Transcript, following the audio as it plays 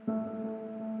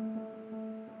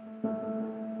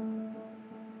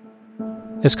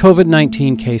As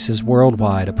COVID-19 cases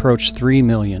worldwide approach 3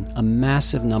 million, a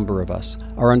massive number of us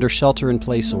are under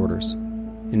shelter-in-place orders.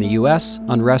 In the U.S.,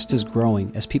 unrest is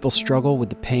growing as people struggle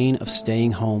with the pain of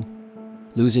staying home,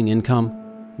 losing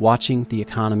income, watching the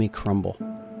economy crumble.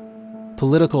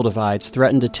 Political divides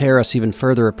threaten to tear us even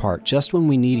further apart just when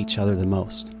we need each other the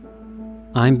most.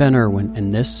 I'm Ben Irwin,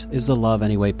 and this is the Love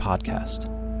Anyway podcast.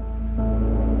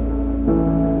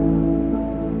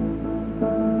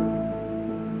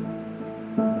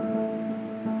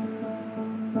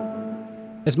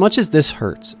 As much as this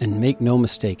hurts, and make no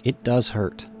mistake, it does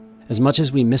hurt, as much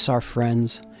as we miss our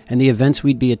friends and the events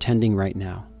we'd be attending right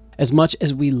now, as much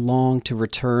as we long to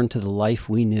return to the life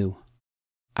we knew,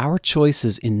 our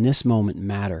choices in this moment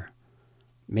matter,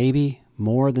 maybe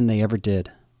more than they ever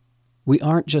did. We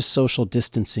aren't just social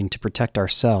distancing to protect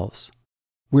ourselves.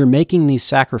 We're making these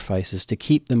sacrifices to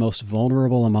keep the most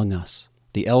vulnerable among us,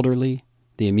 the elderly,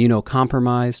 the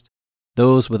immunocompromised,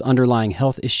 those with underlying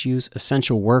health issues,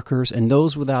 essential workers, and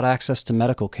those without access to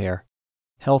medical care,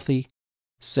 healthy,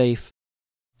 safe,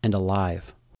 and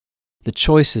alive. The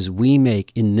choices we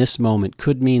make in this moment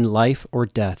could mean life or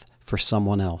death for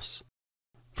someone else.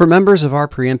 For members of our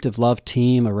Preemptive Love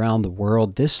team around the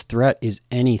world, this threat is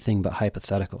anything but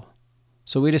hypothetical.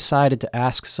 So we decided to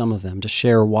ask some of them to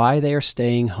share why they are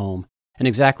staying home and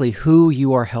exactly who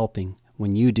you are helping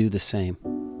when you do the same.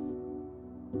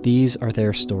 These are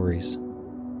their stories.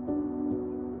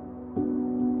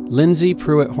 Lindsay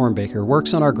Pruitt-Hornbaker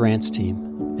works on our grants team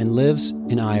and lives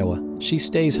in Iowa. She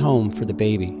stays home for the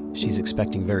baby she's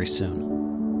expecting very soon.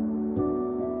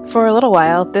 For a little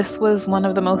while, this was one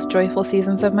of the most joyful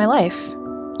seasons of my life.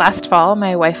 Last fall,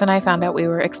 my wife and I found out we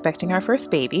were expecting our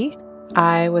first baby.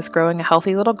 I was growing a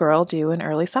healthy little girl due in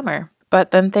early summer.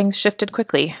 But then things shifted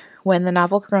quickly. When the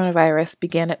novel coronavirus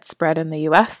began its spread in the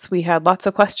U.S., we had lots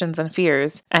of questions and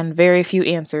fears, and very few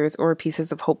answers or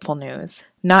pieces of hopeful news.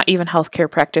 Not even healthcare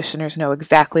practitioners know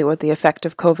exactly what the effect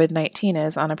of COVID-19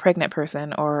 is on a pregnant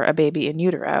person or a baby in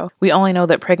utero. We only know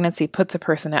that pregnancy puts a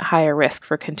person at higher risk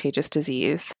for contagious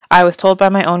disease. I was told by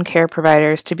my own care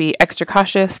providers to be extra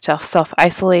cautious, to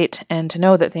self-isolate, and to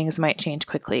know that things might change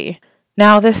quickly.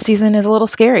 Now, this season is a little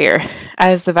scarier.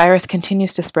 As the virus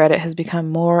continues to spread, it has become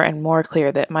more and more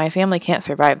clear that my family can't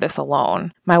survive this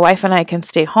alone. My wife and I can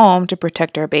stay home to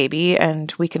protect our baby,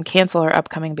 and we can cancel our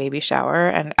upcoming baby shower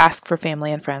and ask for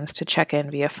family and friends to check in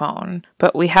via phone.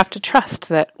 But we have to trust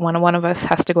that when one of us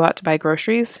has to go out to buy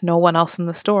groceries, no one else in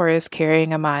the store is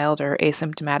carrying a mild or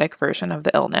asymptomatic version of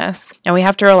the illness. And we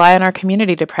have to rely on our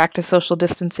community to practice social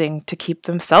distancing to keep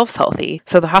themselves healthy,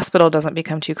 so the hospital doesn't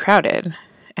become too crowded.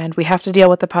 And we have to deal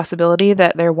with the possibility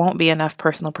that there won't be enough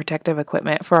personal protective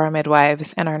equipment for our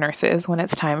midwives and our nurses when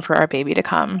it's time for our baby to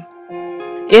come.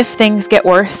 If things get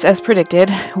worse, as predicted,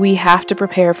 we have to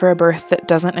prepare for a birth that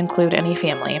doesn't include any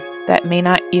family, that may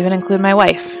not even include my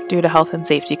wife due to health and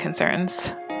safety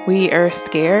concerns. We are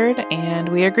scared and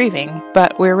we are grieving,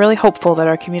 but we're really hopeful that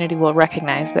our community will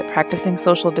recognize that practicing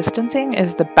social distancing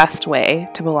is the best way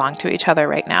to belong to each other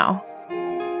right now.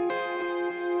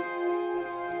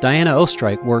 Diana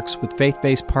Oestreich works with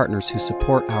faith-based partners who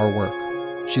support our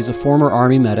work. She's a former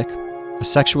Army medic, a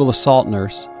sexual assault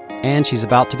nurse, and she's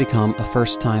about to become a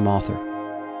first-time author.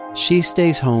 She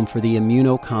stays home for the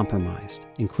immunocompromised,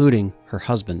 including her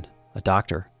husband, a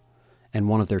doctor, and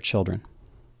one of their children.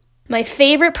 My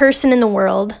favorite person in the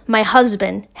world, my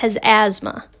husband, has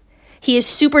asthma. He is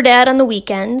super dad on the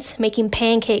weekends, making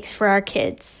pancakes for our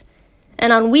kids.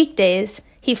 And on weekdays,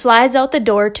 he flies out the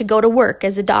door to go to work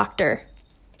as a doctor.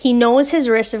 He knows his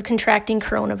risk of contracting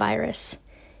coronavirus.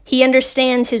 He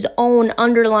understands his own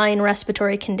underlying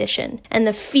respiratory condition and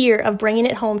the fear of bringing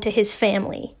it home to his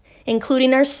family,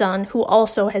 including our son, who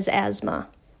also has asthma.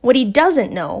 What he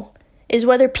doesn't know is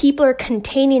whether people are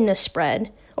containing the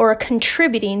spread or are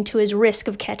contributing to his risk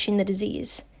of catching the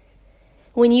disease.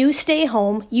 When you stay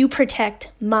home, you protect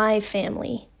my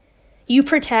family. You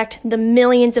protect the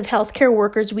millions of healthcare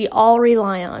workers we all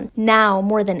rely on, now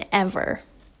more than ever.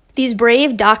 These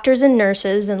brave doctors and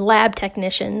nurses and lab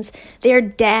technicians, they are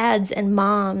dads and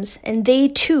moms, and they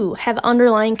too have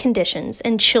underlying conditions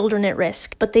and children at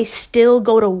risk, but they still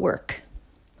go to work.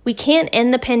 We can't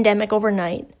end the pandemic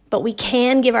overnight, but we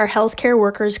can give our healthcare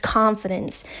workers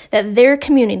confidence that their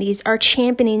communities are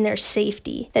championing their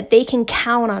safety, that they can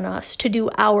count on us to do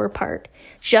our part,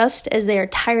 just as they are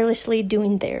tirelessly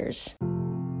doing theirs.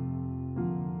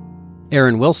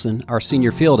 Erin Wilson, our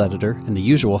senior field editor and the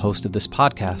usual host of this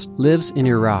podcast, lives in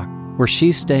Iraq, where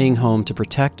she's staying home to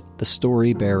protect the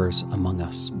story bearers among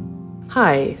us.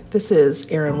 Hi, this is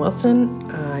Erin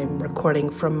Wilson. I'm recording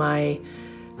from my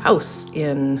house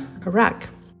in Iraq.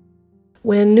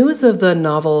 When news of the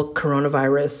novel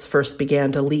coronavirus first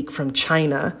began to leak from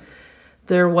China,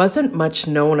 there wasn't much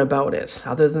known about it,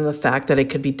 other than the fact that it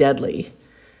could be deadly.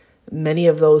 Many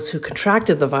of those who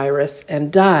contracted the virus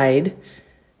and died,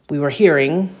 we were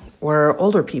hearing, were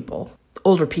older people.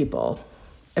 Older people.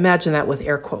 Imagine that with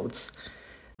air quotes.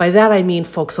 By that I mean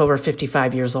folks over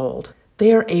 55 years old.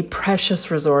 They are a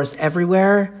precious resource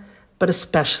everywhere, but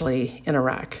especially in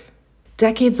Iraq.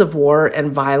 Decades of war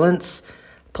and violence,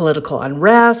 political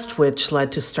unrest, which led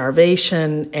to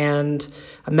starvation, and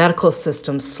a medical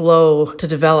system slow to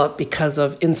develop because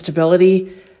of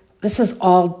instability. This has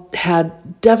all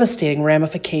had devastating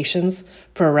ramifications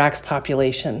for Iraq's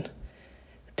population.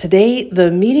 Today,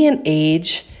 the median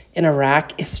age in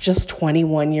Iraq is just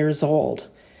 21 years old.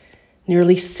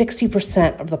 Nearly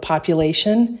 60% of the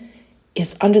population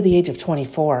is under the age of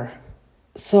 24.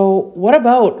 So what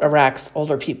about Iraq's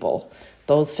older people,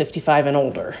 those 55 and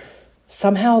older?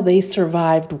 Somehow they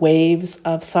survived waves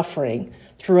of suffering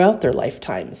throughout their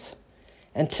lifetimes.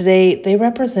 And today they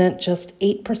represent just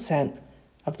 8%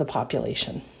 of the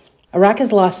population. Iraq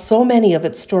has lost so many of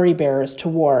its story bearers to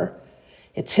war,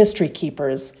 its history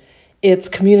keepers, its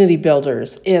community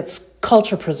builders, its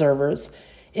culture preservers,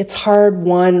 its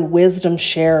hard-won wisdom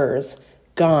sharers,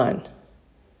 gone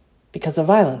because of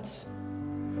violence.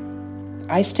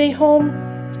 I stay home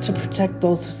to protect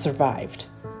those who survived,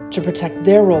 to protect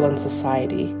their role in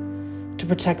society, to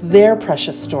protect their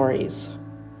precious stories.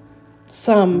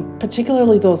 Some,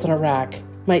 particularly those in Iraq,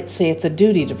 might say it's a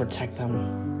duty to protect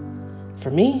them. For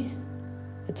me,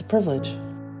 it's a privilege.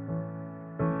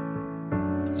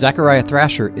 Zachariah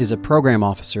Thrasher is a program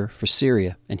officer for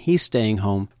Syria, and he's staying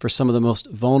home for some of the most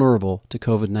vulnerable to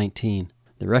COVID-19,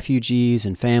 the refugees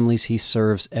and families he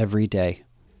serves every day.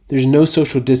 There's no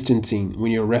social distancing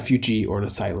when you're a refugee or an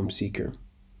asylum seeker,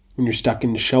 when you're stuck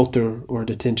in a shelter or a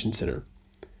detention center.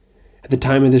 At the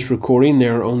time of this recording,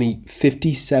 there are only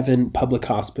 57 public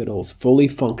hospitals fully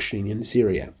functioning in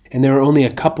Syria, and there are only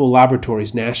a couple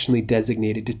laboratories nationally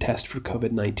designated to test for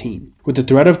COVID-19. With the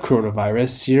threat of coronavirus,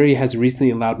 Syria has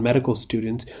recently allowed medical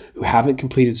students who haven't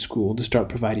completed school to start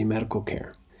providing medical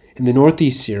care. In the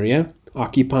northeast Syria,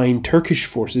 occupying Turkish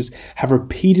forces have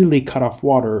repeatedly cut off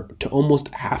water to almost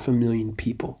 500,000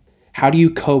 people. How do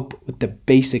you cope with the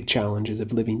basic challenges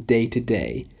of living day to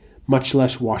day, much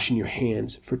less washing your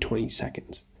hands for 20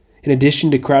 seconds? In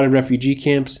addition to crowded refugee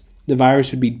camps, the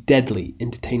virus would be deadly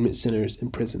in detainment centers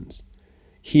and prisons.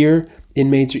 Here,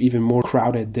 inmates are even more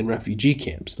crowded than refugee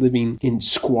camps, living in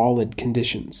squalid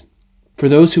conditions. For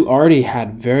those who already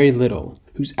had very little,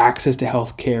 whose access to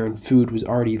health care and food was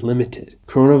already limited,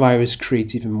 coronavirus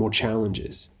creates even more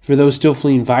challenges. For those still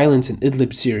fleeing violence in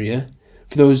Idlib, Syria,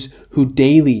 for those who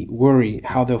daily worry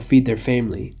how they'll feed their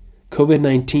family,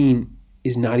 COVID-19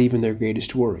 is not even their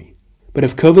greatest worry. But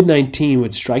if COVID-19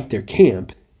 would strike their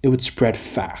camp, it would spread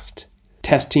fast.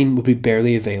 Testing would be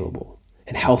barely available,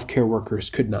 and healthcare workers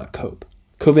could not cope.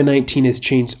 COVID-19 has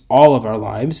changed all of our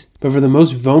lives, but for the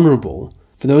most vulnerable,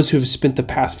 for those who have spent the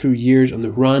past few years on the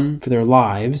run for their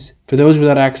lives, for those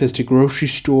without access to grocery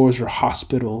stores or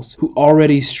hospitals, who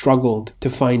already struggled to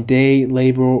find day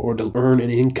labor or to earn an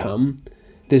income,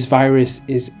 this virus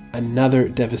is another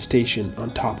devastation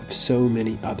on top of so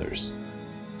many others.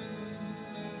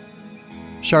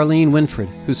 Charlene Winfred,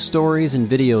 whose stories and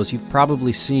videos you've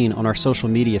probably seen on our social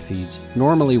media feeds,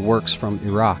 normally works from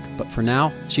Iraq, but for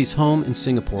now, she's home in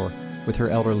Singapore with her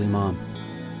elderly mom.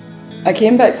 I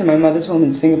came back to my mother's home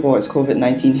in Singapore as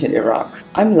COVID-19 hit Iraq.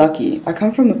 I'm lucky. I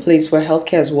come from a place where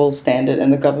healthcare is world standard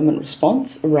and the government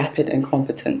response rapid and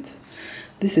competent.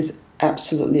 This is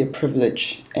absolutely a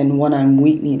privilege and one I'm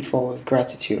weak-kneed for with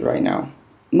gratitude right now.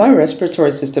 My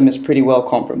respiratory system is pretty well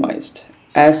compromised.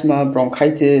 Asthma,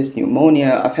 bronchitis,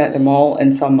 pneumonia, I've had them all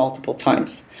and some multiple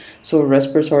times. So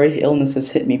respiratory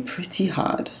illnesses hit me pretty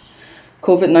hard.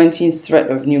 COVID-19's threat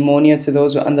of pneumonia to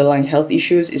those with underlying health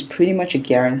issues is pretty much a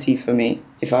guarantee for me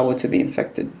if I were to be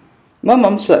infected. My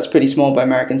mum's flat's pretty small by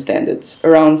American standards,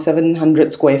 around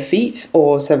 700 square feet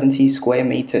or 70 square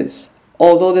meters.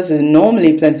 Although this is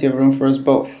normally plenty of room for us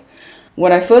both.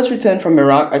 When I first returned from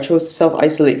Iraq, I chose to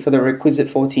self-isolate for the requisite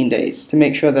 14 days to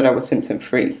make sure that I was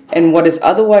symptom-free. And what is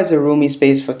otherwise a roomy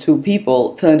space for 2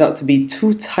 people turned out to be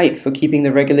too tight for keeping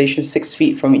the regulation 6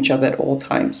 feet from each other at all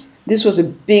times. This was a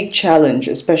big challenge,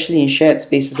 especially in shared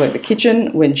spaces like the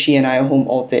kitchen when she and I are home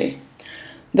all day.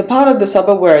 The part of the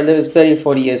suburb where I live is 30 or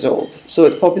 40 years old, so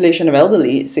its population of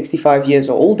elderly, 65 years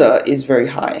or older, is very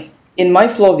high. In my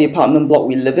floor of the apartment block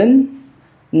we live in,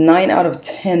 9 out of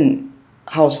 10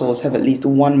 households have at least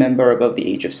one member above the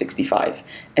age of 65,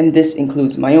 and this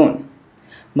includes my own.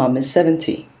 Mum is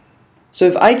 70. So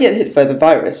if I get hit by the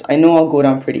virus, I know I'll go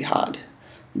down pretty hard.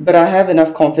 But I have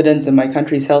enough confidence in my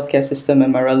country's healthcare system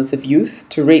and my relative youth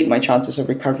to rate my chances of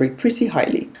recovery pretty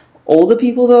highly. Older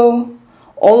people, though,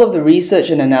 all of the research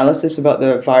and analysis about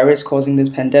the virus causing this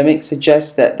pandemic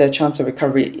suggests that their chance of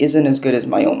recovery isn't as good as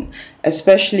my own,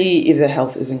 especially if their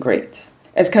health isn't great.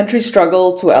 As countries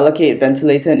struggle to allocate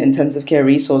ventilator and intensive care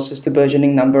resources to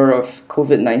burgeoning number of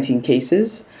COVID-19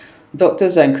 cases,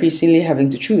 doctors are increasingly having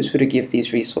to choose who to give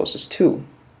these resources to.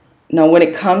 Now, when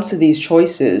it comes to these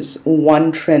choices,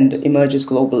 one trend emerges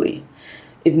globally.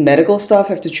 If medical staff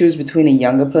have to choose between a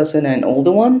younger person and an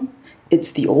older one,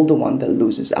 it's the older one that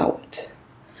loses out.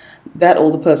 That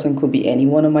older person could be any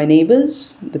one of my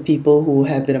neighbors, the people who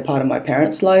have been a part of my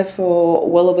parents' life for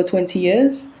well over 20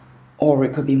 years, or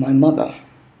it could be my mother.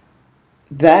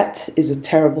 That is a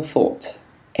terrible thought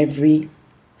every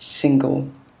single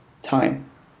time.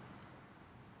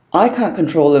 I can't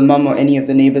control if mum or any of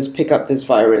the neighbors pick up this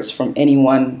virus from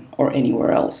anyone or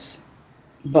anywhere else.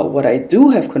 But what I do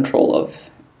have control of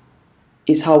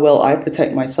is how well I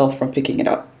protect myself from picking it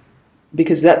up.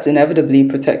 Because that's inevitably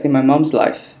protecting my mum's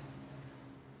life.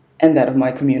 And that of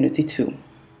my community too.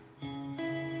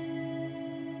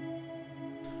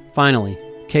 Finally,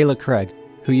 Kayla Craig,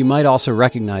 who you might also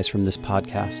recognize from this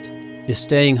podcast, is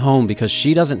staying home because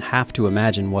she doesn't have to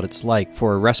imagine what it's like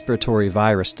for a respiratory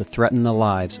virus to threaten the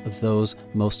lives of those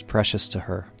most precious to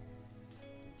her.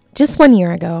 Just 1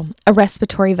 year ago, a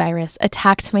respiratory virus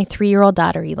attacked my 3-year-old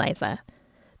daughter, Eliza.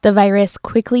 The virus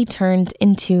quickly turned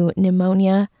into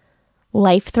pneumonia,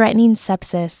 life-threatening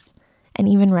sepsis, and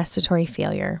even respiratory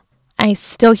failure. I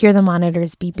still hear the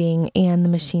monitors beeping and the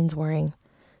machines whirring.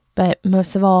 But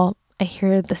most of all, I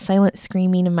hear the silent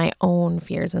screaming of my own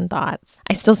fears and thoughts.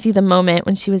 I still see the moment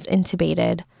when she was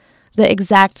intubated, the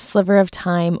exact sliver of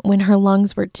time when her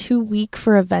lungs were too weak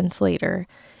for a ventilator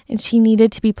and she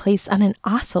needed to be placed on an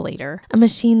oscillator, a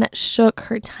machine that shook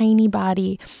her tiny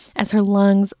body as her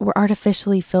lungs were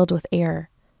artificially filled with air.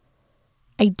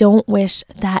 I don't wish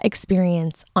that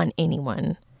experience on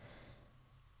anyone.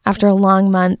 After a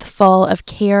long month full of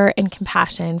care and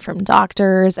compassion from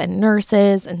doctors and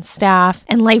nurses and staff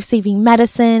and life-saving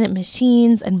medicine,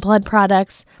 machines, and blood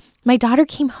products, my daughter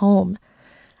came home.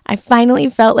 I finally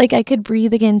felt like I could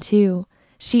breathe again too.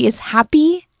 She is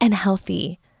happy and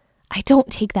healthy. I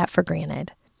don't take that for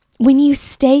granted. When you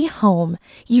stay home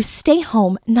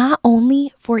not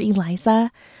only for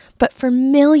Eliza, but for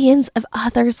millions of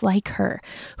others like her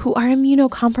who are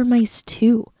immunocompromised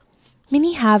too.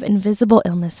 Many have invisible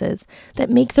illnesses that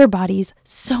make their bodies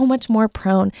so much more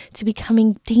prone to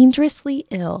becoming dangerously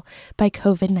ill by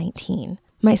COVID-19.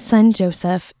 My son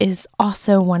Joseph is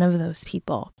also one of those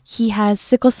people. He has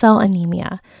sickle cell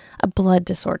anemia, a blood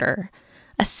disorder.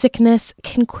 A sickness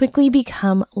can quickly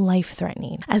become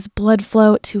life-threatening as blood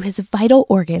flow to his vital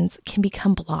organs can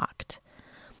become blocked.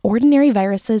 Ordinary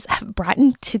viruses have brought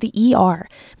him to the ER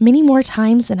many more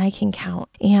times than I can count.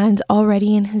 And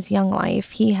already in his young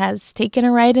life, he has taken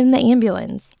a ride in the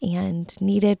ambulance and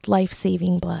needed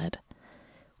life-saving blood.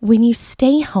 When you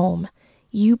stay home,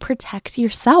 you protect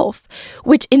yourself,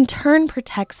 which in turn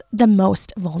protects the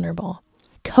most vulnerable.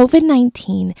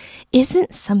 COVID-19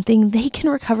 isn't something they can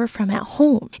recover from at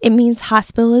home. It means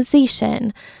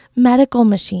hospitalization, medical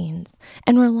machines,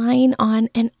 and relying on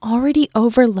an already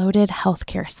overloaded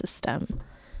healthcare system.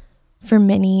 For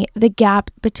many, the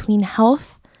gap between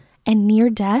health and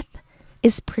near death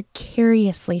is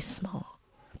precariously small.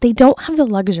 They don't have the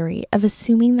luxury of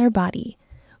assuming their body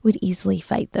would easily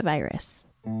fight the virus.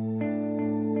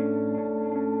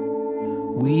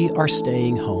 We are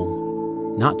staying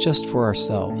home, not just for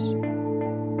ourselves,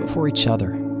 but for each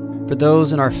other, for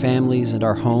those in our families and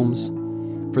our homes,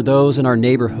 for those in our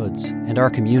neighborhoods and our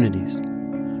communities,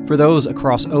 for those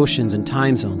across oceans and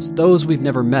time zones, those we've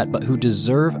never met but who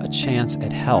deserve a chance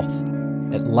at health,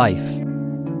 at life,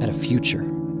 at a future.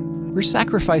 We're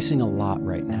sacrificing a lot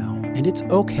right now, and it's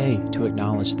okay to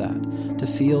acknowledge that, to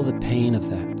feel the pain of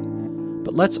that.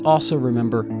 But let's also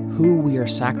remember who we are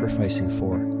sacrificing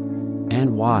for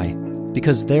and why,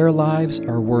 because their lives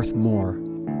are worth more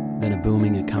than a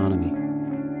booming economy.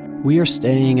 We are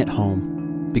staying at home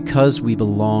because we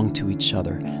belong to each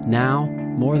other, now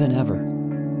more than ever.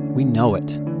 We know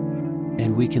it,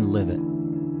 and we can live it.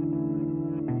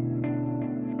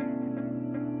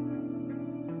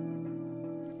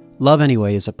 Love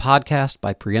Anyway is a podcast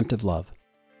by Preemptive Love.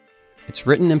 It's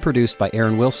written and produced by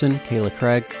Aaron Wilson, Kayla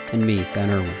Craig, and me, Ben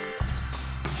Irwin.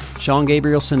 Sean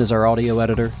Gabrielson is our audio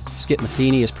editor. Skip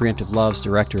Matheny is Preemptive Love's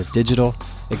Director of Digital.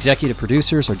 Executive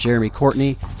producers are Jeremy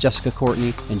Courtney, Jessica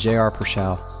Courtney, and J.R.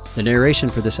 Pershaw. The narration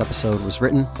for this episode was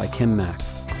written by Kim Mack.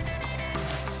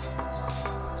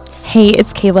 Hey,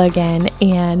 it's Kayla again,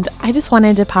 and I just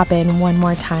wanted to pop in one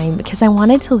more time because I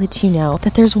wanted to let you know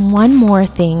that there's one more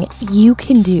thing you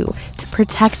can do to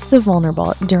protect the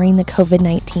vulnerable during the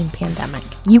COVID-19 pandemic.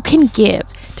 You can give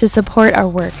to support our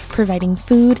work providing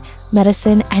food,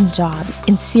 medicine, and jobs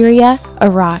in Syria,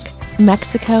 Iraq,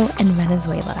 Mexico, and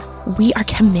Venezuela. We are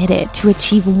committed to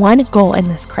achieve one goal in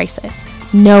this crisis.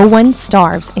 No one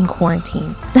starves in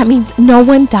quarantine. That means no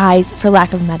one dies for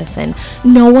lack of medicine.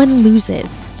 No one loses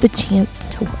the chance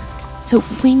to work. So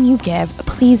when you give,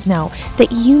 please know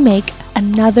that you make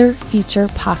another future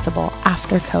possible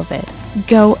after COVID.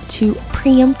 Go to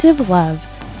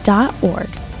preemptivelove.org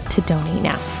to donate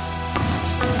now.